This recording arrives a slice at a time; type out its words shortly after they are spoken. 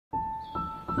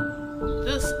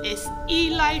This is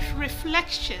eLife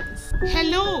Reflections.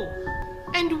 Hello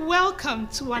and welcome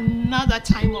to another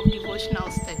time of devotional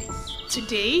studies.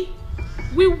 Today,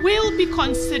 we will be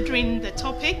considering the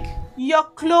topic, Your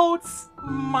Clothes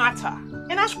Matter.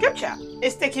 And our scripture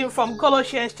is taken from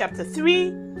Colossians chapter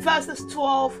 3, verses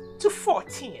 12 to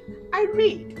 14. I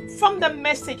read from the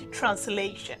Message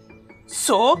translation.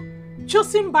 So,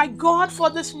 chosen by God for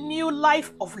this new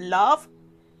life of love,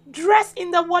 dress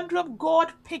in the wardrobe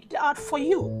God picked out for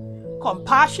you.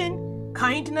 Compassion,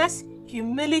 kindness,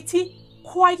 humility,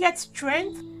 quiet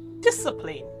strength,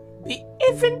 discipline. Be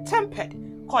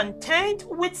even-tempered, content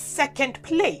with second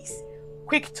place,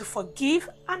 quick to forgive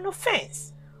an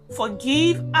offense.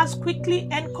 Forgive as quickly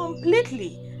and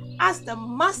completely as the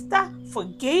Master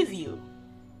forgave you.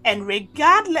 And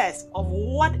regardless of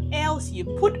what else you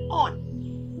put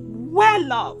on, wear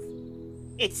love.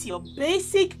 It's your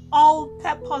basic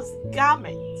all-purpose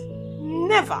garment.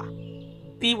 Never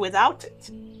be without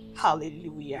it.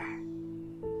 Hallelujah.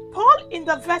 Paul, in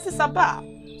the verses above,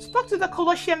 spoke to the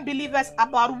Colossian believers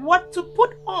about what to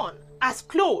put on as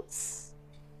clothes.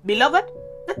 Beloved,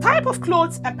 the type of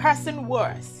clothes a person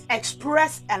wears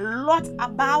express a lot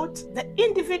about the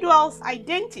individual's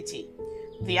identity,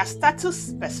 their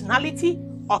status, personality,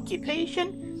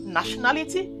 occupation,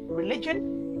 nationality,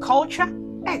 religion, culture,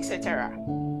 etc.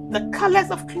 The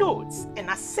colors of clothes and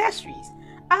accessories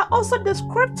are also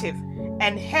descriptive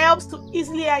and helps to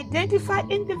easily identify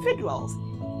individuals,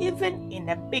 even in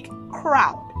a big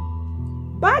crowd.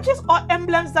 Badges or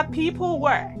emblems that people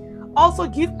wear also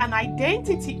give an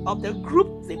identity of the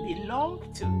group they belong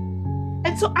to.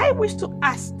 And so I wish to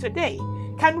ask today,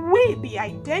 can we be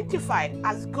identified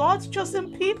as God's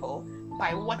chosen people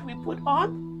by what we put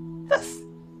on? This,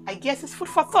 I guess, is food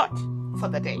for thought for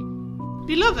the day.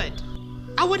 Beloved,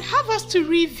 I would have us to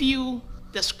review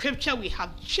the scripture we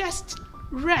have just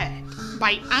read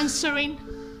by answering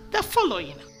the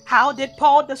following. How did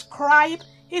Paul describe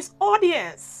his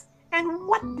audience and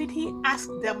what did he ask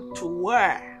them to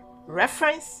wear?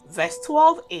 Reference verse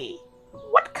 12a.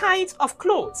 What kinds of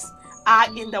clothes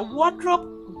are in the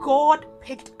wardrobe God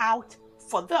picked out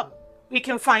for them? We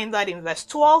can find that in verse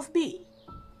 12b.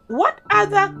 What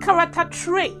other character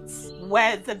traits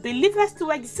were the believers to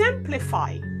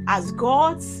exemplify as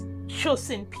God's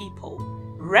chosen people?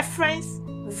 Reference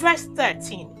verse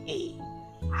 13a.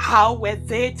 How were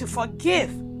they to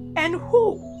forgive and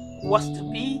who was to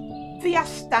be their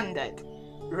standard?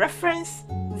 Reference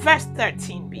verse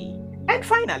 13b. And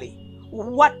finally,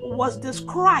 what was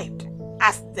described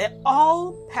as the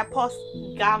all-purpose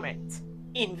garment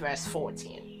in verse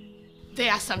 14?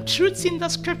 There are some truths in the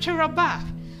scripture above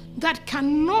that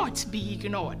cannot be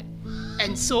ignored.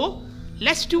 And so,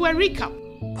 let's do a recap.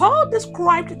 Paul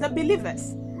described the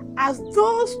believers as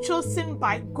those chosen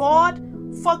by God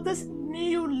for this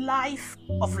new life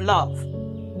of love.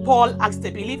 Paul asked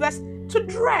the believers to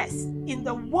dress in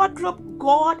the wardrobe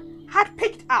God had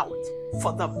picked out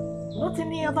for them. Not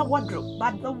any other wardrobe,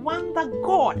 but the one that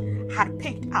God had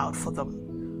picked out for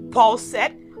them. Paul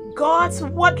said God's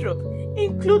wardrobe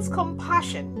includes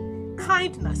compassion,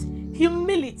 kindness,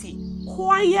 humility,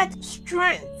 quiet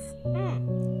strength,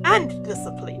 and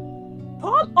discipline.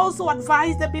 Paul also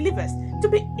advised the believers to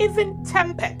be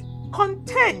even-tempered,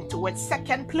 content with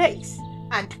second place,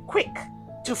 and quick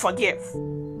to forgive.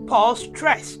 Paul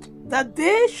stressed that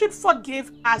they should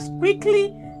forgive as quickly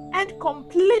and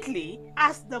completely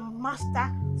as the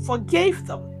Master forgave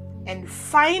them. And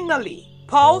finally,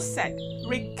 Paul said,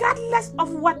 regardless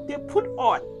of what they put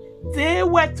on, they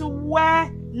were to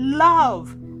wear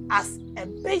love as a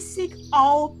basic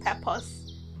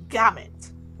all-purpose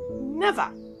garment, never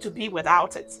to be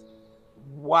without it.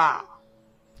 Wow!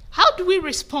 How do we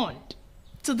respond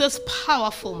to this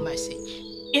powerful message?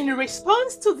 In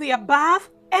response to the above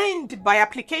and by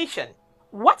application,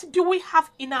 what do we have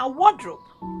in our wardrobe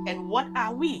and what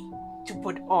are we to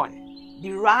put on?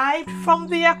 Derived from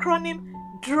the acronym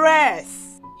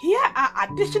DRESS. Here are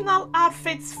additional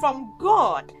outfits from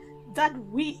God that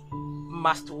we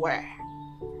must wear.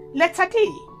 Letter D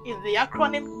in the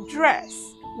acronym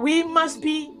DRESS. We must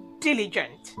be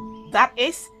diligent. That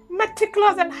is,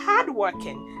 meticulous and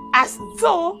hardworking, as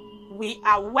though we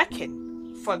are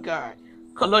working for God.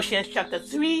 Colossians chapter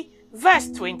 3,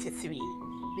 verse 23.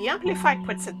 The Amplified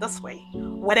puts it this way.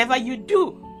 Whatever you do,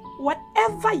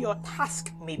 whatever your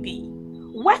task may be,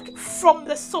 work from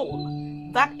the soul.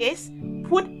 That is,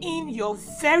 put in your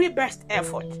very best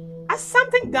effort as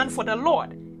something done for the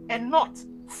Lord and not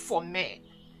for men.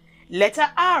 Letter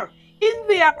R in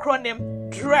the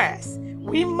acronym DRESS.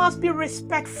 We must be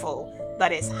respectful,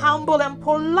 that is, humble and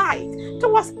polite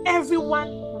towards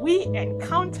everyone we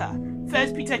encounter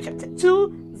 1 Peter chapter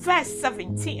 2, verse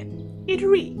 17. It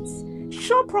reads,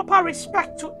 show proper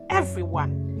respect to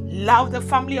everyone. Love the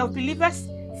family of believers.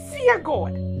 Fear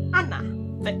God. Honor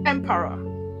the emperor.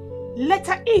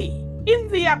 Letter E in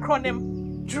the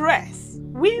acronym DRESS.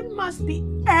 We must be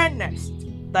earnest.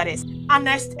 That is,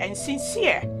 honest and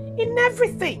sincere in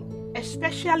everything,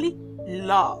 especially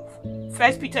love.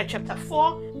 1 Peter chapter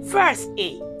 4, verse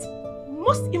 8.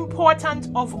 Most important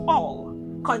of all,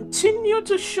 continue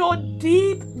to show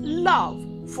deep love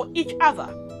for each other,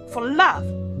 for love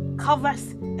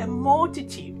covers a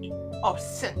multitude of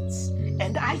sins.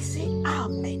 And I say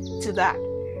amen to that.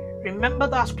 Remember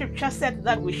that scripture said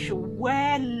that we should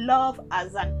wear love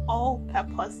as an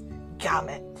all-purpose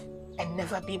garment and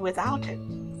never be without it.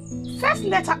 First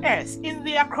letter S in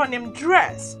the acronym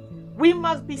DRESS. We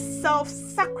must be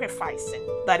self-sacrificing,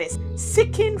 that is,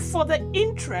 seeking for the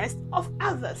interest of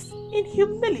others in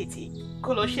humility.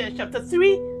 Colossian chapter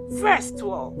 3, verse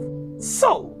 12.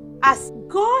 So, as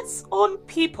God's own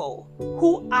people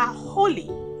who are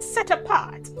holy, set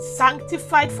apart,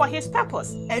 sanctified for his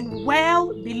purpose, and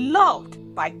well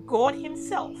beloved by God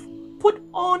himself, put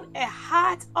on a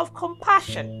heart of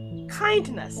compassion,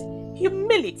 kindness,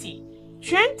 humility,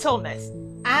 gentleness,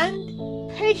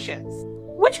 and patience,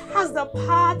 which has the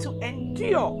power to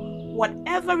endure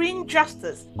whatever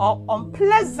injustice or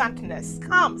unpleasantness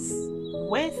comes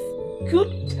with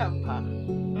good temper.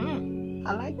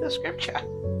 I like the scripture.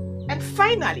 And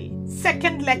finally,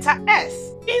 second letter S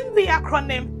in the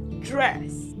acronym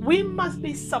DRESS. We must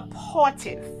be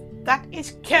supportive, that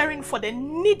is, caring for the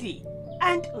needy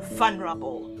and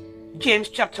vulnerable. James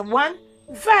chapter 1,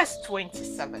 verse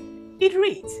 27. It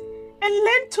reads, and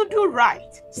learn to do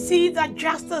right. See that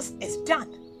justice is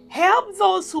done. Help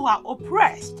those who are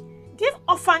oppressed. Give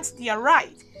orphans their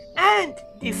right. And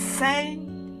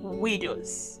defend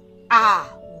widows.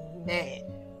 Amen.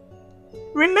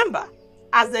 Remember,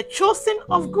 as the chosen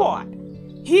of God,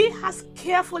 he has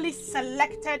carefully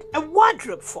selected a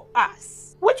wardrobe for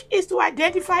us, which is to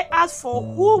identify us for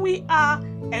who we are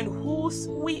and whose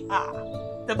we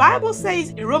are. The Bible says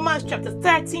in Romans chapter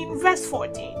 13, verse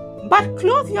 14, but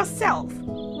clothe yourself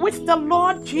with the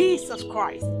Lord Jesus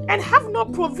Christ, and have no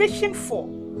provision for,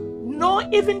 nor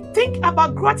even think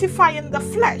about gratifying the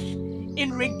flesh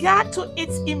in regard to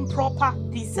its improper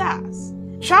desires.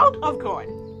 Child of God,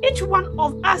 each one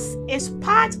of us is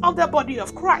part of the body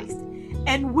of Christ,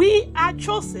 and we are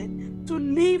chosen to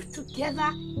live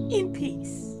together in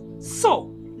peace.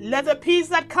 So, let the peace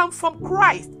that comes from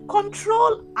Christ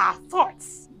control our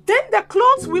thoughts. Then the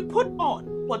clothes we put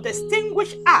on will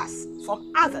distinguish us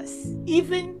from others,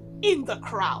 even in the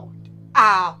crowd.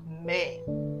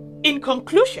 Amen. In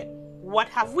conclusion, what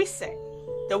have we said?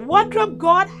 The wardrobe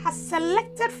God has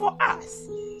selected for us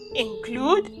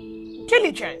include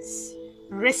diligence,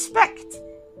 respect,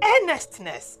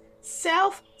 earnestness,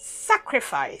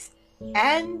 self-sacrifice,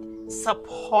 and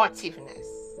supportiveness.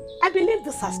 I believe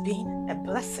this has been a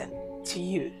blessing to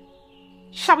you.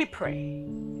 Shall we pray?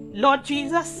 Lord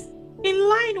Jesus, in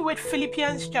line with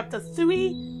Philippians chapter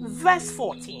 3, verse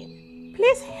 14,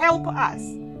 please help us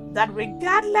that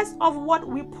regardless of what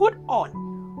we put on,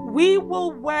 we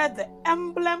will wear the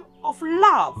emblem of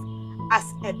love as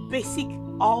a basic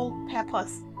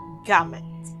all-purpose garment.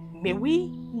 May we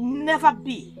never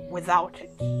be without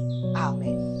it.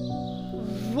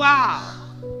 Amen. Wow!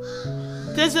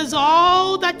 This is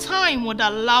all that time would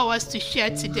allow us to share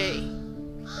today.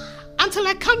 Until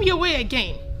I come your way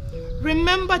again,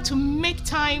 remember to make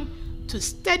time to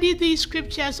study these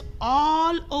scriptures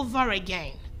all over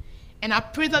again. And I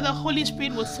pray that the Holy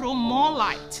Spirit will throw more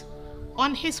light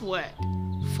on His word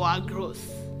for our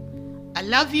growth. I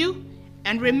love you,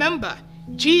 and remember,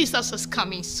 Jesus is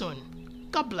coming soon.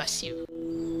 God bless you.